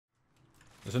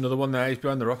There's another one there, he's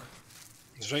behind the rock.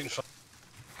 He's right in front.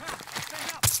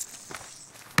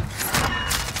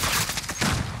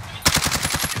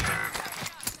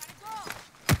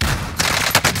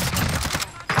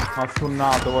 I've shown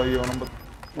that the way you're on, but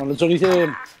well, there's only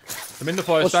I'm in the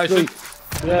fire station.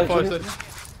 Yeah, fire station.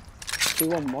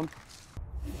 2-1-1.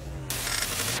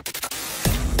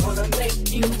 Wanna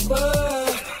make you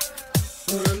work,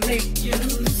 wanna make you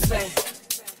sweat,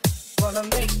 wanna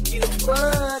make you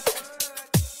work,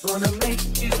 wanna make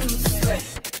you sweat.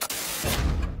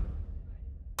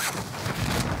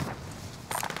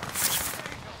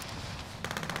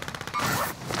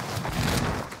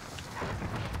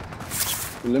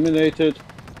 Eliminated.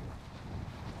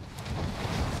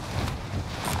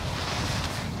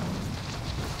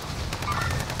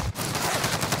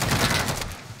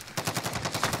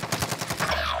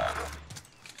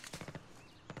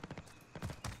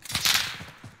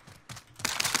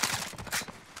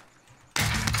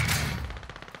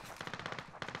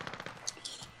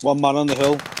 One man on the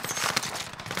hill.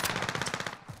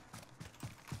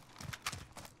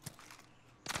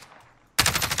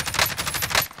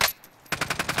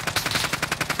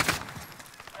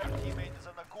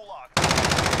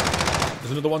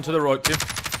 There's another one to the right, Tim.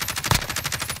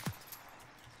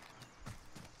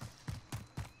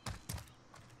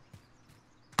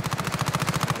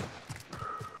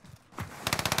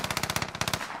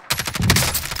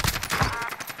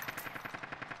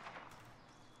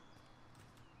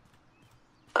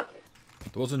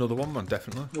 There was another one, man,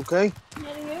 definitely. Okay.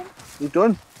 Yeah, You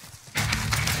done?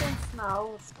 don't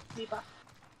now. Be back.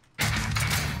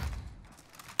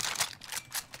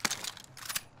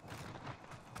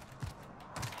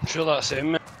 I'm sure that's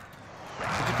him, mate.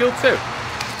 Did you kill two?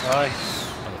 Aye.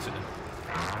 Oh, that's it then.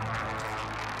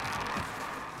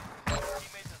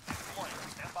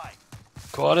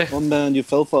 Quarry. One man, you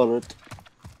fell for it.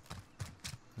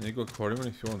 There you go, Quarryman,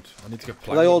 if you want. I need to get Are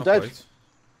plates. they all dead?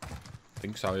 I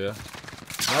think so, yeah.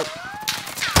 Nope.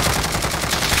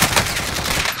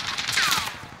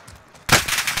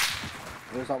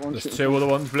 Where's that one? There's two other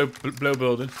ones, blue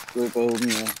building. Blue building,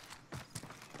 yeah.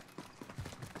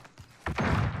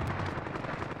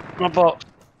 My box.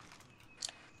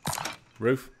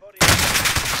 Roof.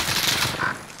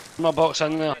 My box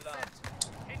in there.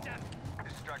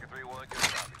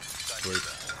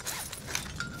 Sweet.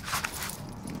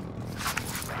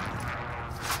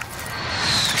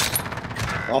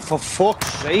 Oh, for fuck's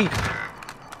sake!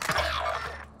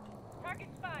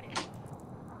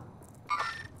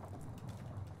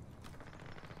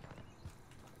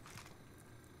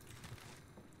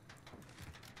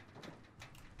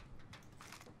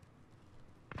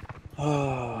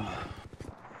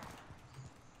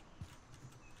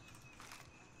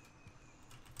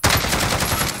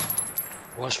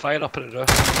 One's fire up at the roof.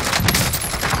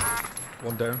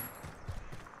 One down.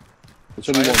 It's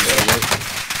only one there, right?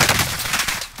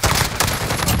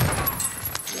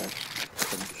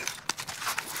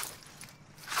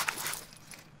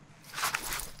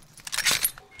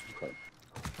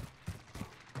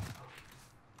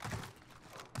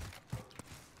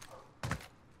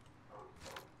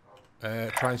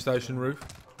 Train station roof.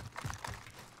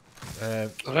 They're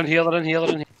in here, they're in here, they're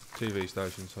in here. TV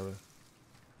station, sorry.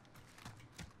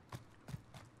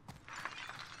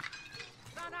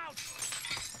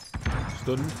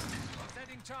 Stunned.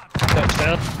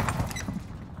 Upstairs.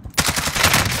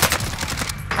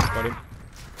 Got him.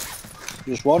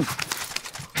 Just one.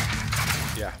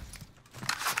 Yeah.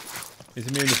 He's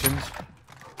in munitions.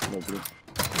 Lovely.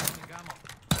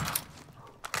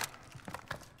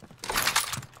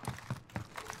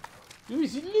 Ooh,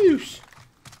 is he loose?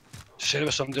 Sure there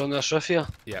was somebody on this roof here.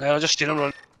 Yeah. I just seen him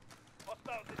run.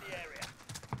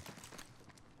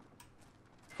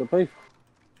 Good play.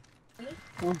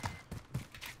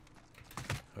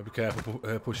 I'll be careful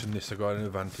pushing this, I got an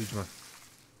advantage, man.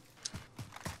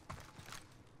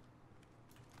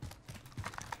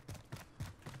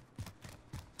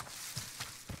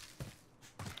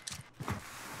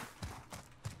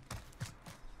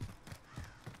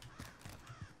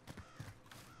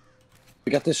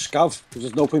 We get this scav, because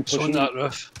there's no point It's on pushing. that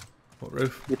roof. What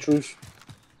roof? Which roof?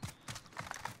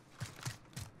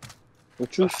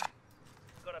 Which roof?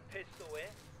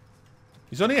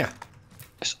 He's on here?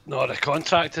 No, the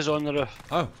contract is on the roof.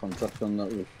 Oh. Contract on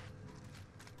that roof.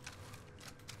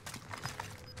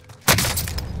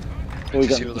 Oh, we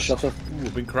got the shutter. Ooh,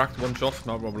 we've been cracked, one shot,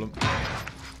 no problem.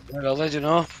 Where are they, do you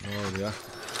know? Oh, yeah.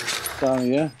 Down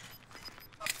here.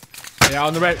 Yeah,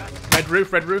 on the red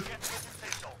roof, red roof.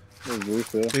 Red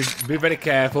roof, yeah. Be very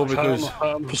careful because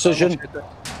Precision.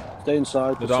 Stay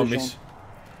inside. they don't miss.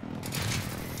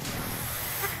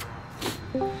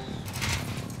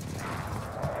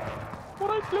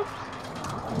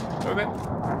 Move it.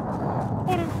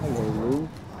 Hello.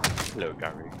 Hello,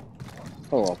 Gary.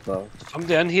 Hello, pal.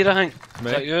 Somebody in here, I think. Is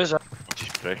Me. that you, is it?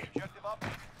 Just fresh.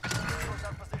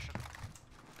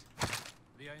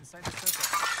 We are inside the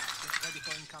circle. Get ready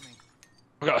for incoming.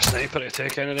 I've got a sniper to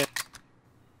take anyway.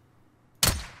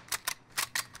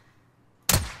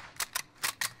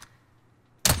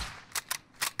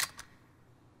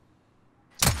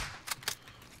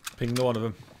 Ping the one of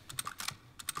them.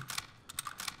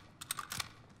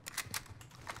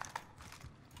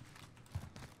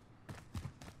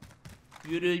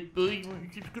 You're right, boy.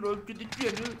 Subscribe to the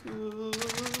channel.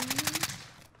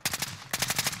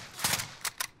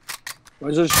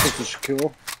 Where's this supposed to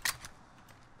secure?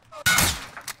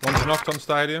 One's knocked on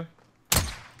stadium.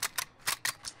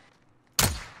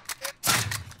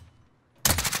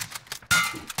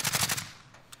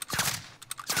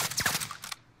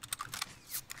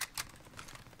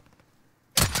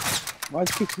 Why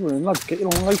do you keep running, lad? Get your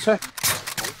own lighter.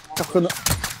 Fucking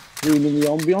ruining the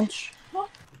ambience.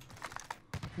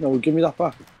 No, give me that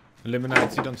back.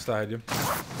 Eliminated on stadium.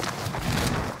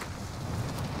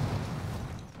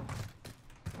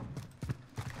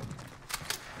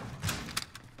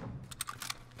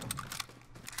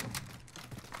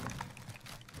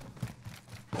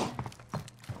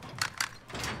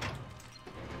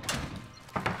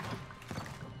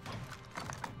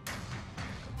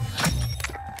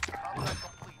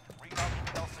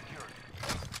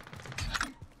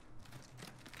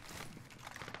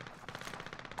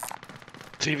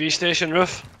 TV station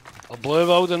roof. A blue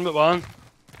building with one.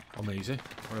 I'm easy.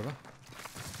 Whatever.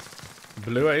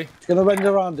 Blue, eh? It's gonna end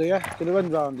around here. It's gonna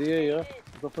end around here, yeah.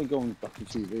 There's nothing going back to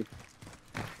TV.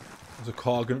 There's a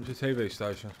car going up to the TV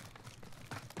station.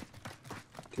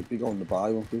 Could be going to buy,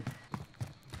 won't it?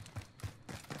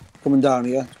 Coming down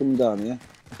here. It's coming down here.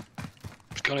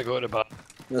 It's gonna go to the back.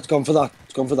 Yeah, it's gone for that.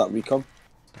 It's gone for that recon.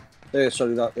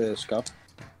 Sorry, that scav.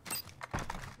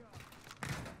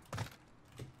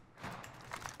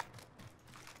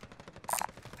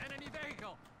 Enemy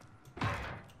vehicle.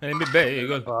 Enemy B, you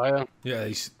go. Fire. Yeah,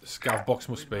 his scav box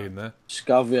must be in there.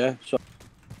 Scav, yeah. So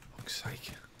Fuck's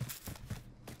sake.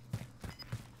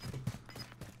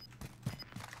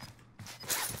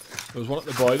 There was one at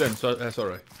the boy then, so that's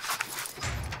alright.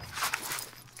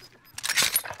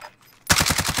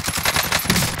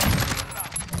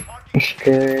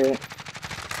 okay.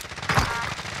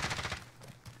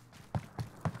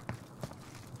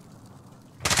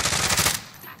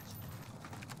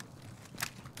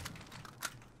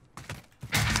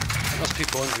 There's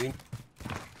people on green.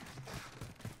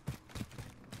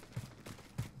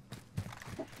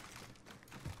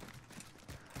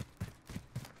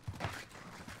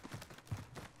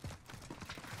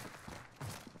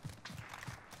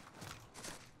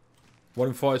 One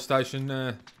in fire station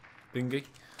thingy.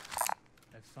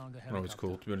 I found a Oh, helicopter. it's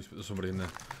cool, to be honest, but there's somebody in there.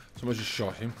 Someone just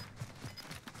shot him.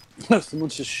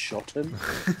 Someone's just shot him.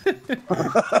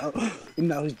 And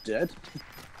now he's dead.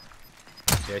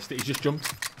 Yeah, he just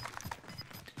jumped.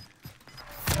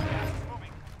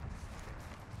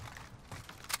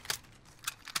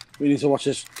 We need to watch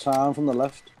this town from the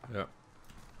left. Yeah.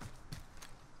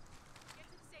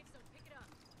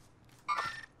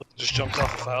 Just jumped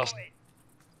off the fast.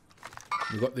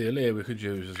 We've got the hill here we could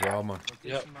use as well, man.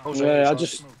 Yeah. Yeah, I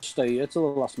just stay here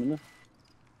till the last minute.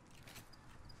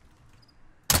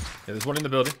 Yeah, there's one in the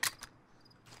building.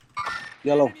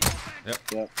 Yellow. Yep.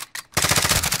 Yeah.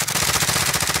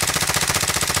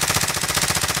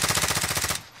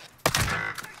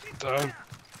 Down.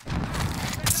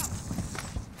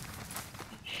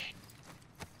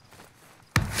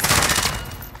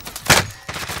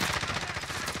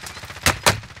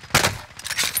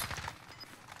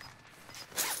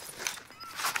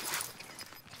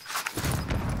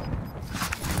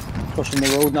 Pushing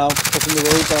the road now. Pushing the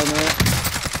road down there.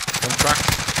 One crack.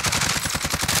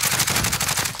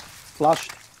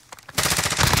 Flashed.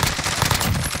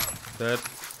 Dead.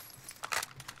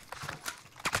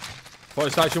 Fire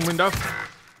station window.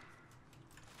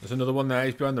 There's another one there,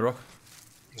 he's behind the rock.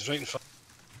 He's right in front.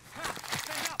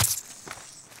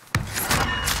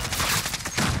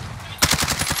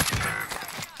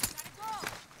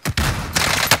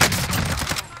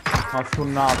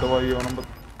 Massunato voglio, non...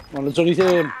 Well, there's only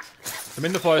him. I'm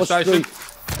in the fire What's station.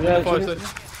 three? Yeah, In the fire it's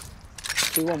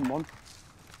station. 2-1-1.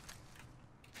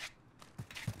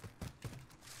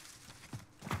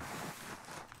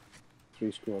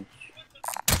 Three squads.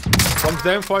 One's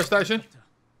down, fire station.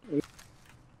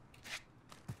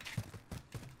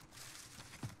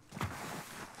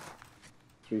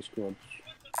 Three squads.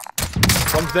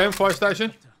 One's down, fire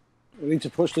station. We need to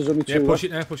push. There's only two. Yeah, push left.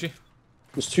 it now, push it.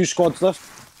 There's 2 squads left.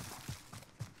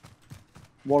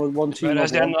 One team. Right,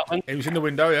 there's the end of that one. He was in the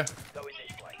window, yeah.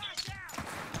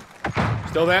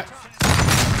 Still there.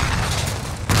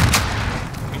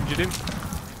 Injured him.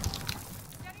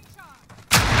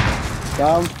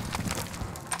 Down.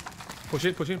 Push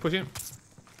it, push him, push him.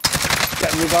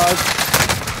 Getting revived.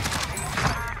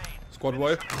 Squad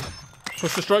wire.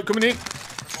 Push the strike coming in.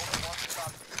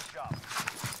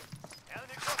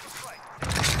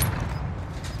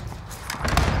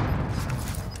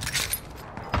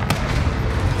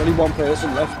 Only one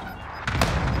person left.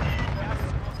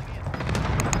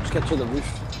 Let's get to the roof.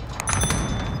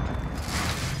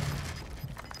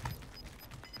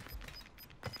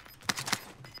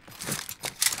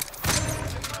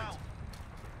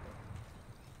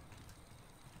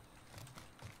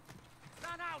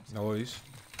 No worries.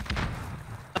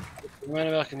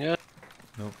 Where back in here?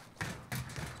 No.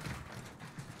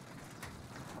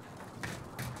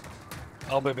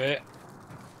 I'll be bait.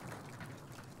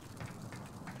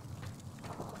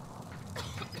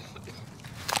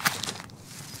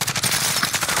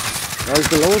 There's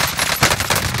the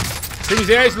lowest. He's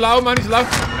there, he's low, man, he's low.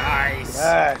 Nice.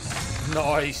 Yes.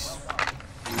 Nice.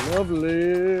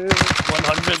 Lovely.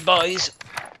 100 boys.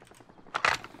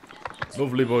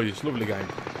 Lovely boys, lovely game.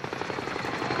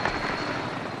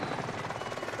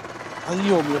 I think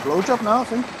you owe me a blowjob now, I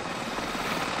think.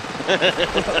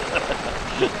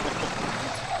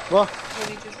 What?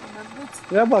 Really just remembered.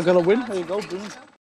 Yeah, well, I got a win. There you go, boom.